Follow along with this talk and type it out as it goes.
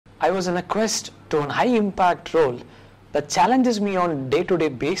I was in a quest to a high impact role that challenges me on day-to-day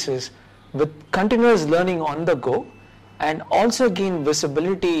basis with continuous learning on the go, and also gain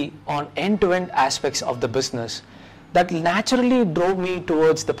visibility on end-to-end aspects of the business that naturally drove me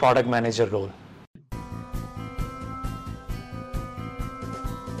towards the product manager role.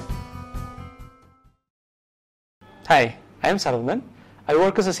 Hi, I am Saravanan. I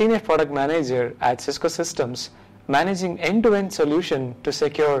work as a senior product manager at Cisco Systems, managing end-to-end solution to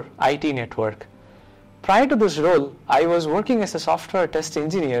secure IT network. Prior to this role, I was working as a software test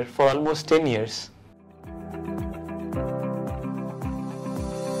engineer for almost 10 years.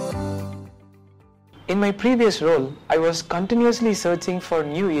 In my previous role, I was continuously searching for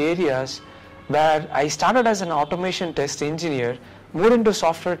new areas where I started as an automation test engineer, moved into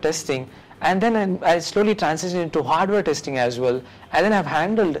software testing, and then I slowly transitioned into hardware testing as well, and then I've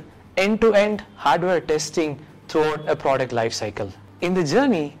handled end-to-end hardware testing throughout a product lifecycle. In the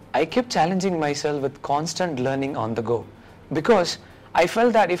journey, I kept challenging myself with constant learning on the go, because I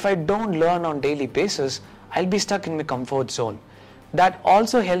felt that if I don't learn on daily basis, I'll be stuck in my comfort zone. That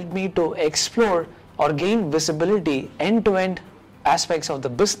also helped me to explore or gain visibility end-to-end aspects of the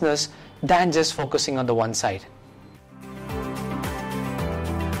business than just focusing on the one side.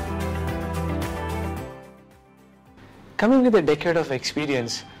 Coming with a decade of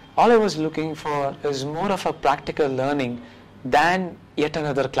experience, all I was looking for is more of a practical learning than yet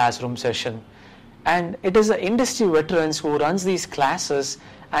another classroom session. And it is the industry veterans who runs these classes,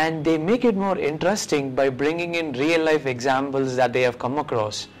 and they make it more interesting by bringing in real life examples that they have come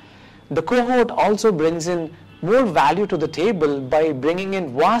across. The cohort also brings in more value to the table by bringing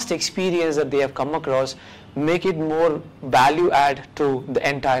in vast experience that they have come across, make it more value add to the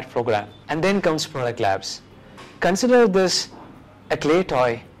entire program. And then comes product labs. Consider this a clay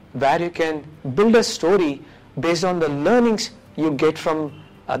toy where you can build a story based on the learnings you get from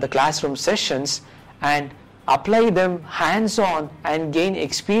the classroom sessions and apply them hands-on and gain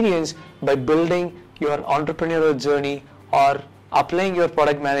experience by building your entrepreneurial journey or applying your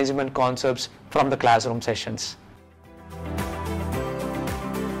product management concepts from the classroom sessions.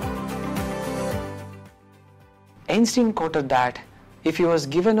 Einstein quoted that if he was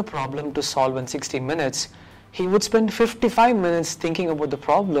given a problem to solve in 60 minutes, he would spend 55 minutes thinking about the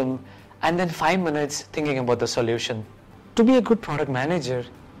problem and then 5 minutes thinking about the solution. To be a good product manager,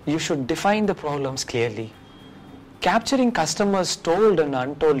 you should define the problems clearly. Capturing customers' told and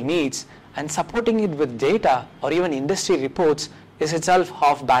untold needs and supporting it with data or even industry reports is itself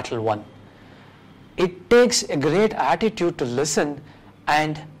half battle won. It takes a great attitude to listen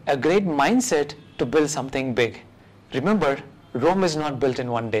and a great mindset to build something big. Remember, Rome is not built in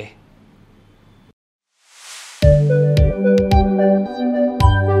one day.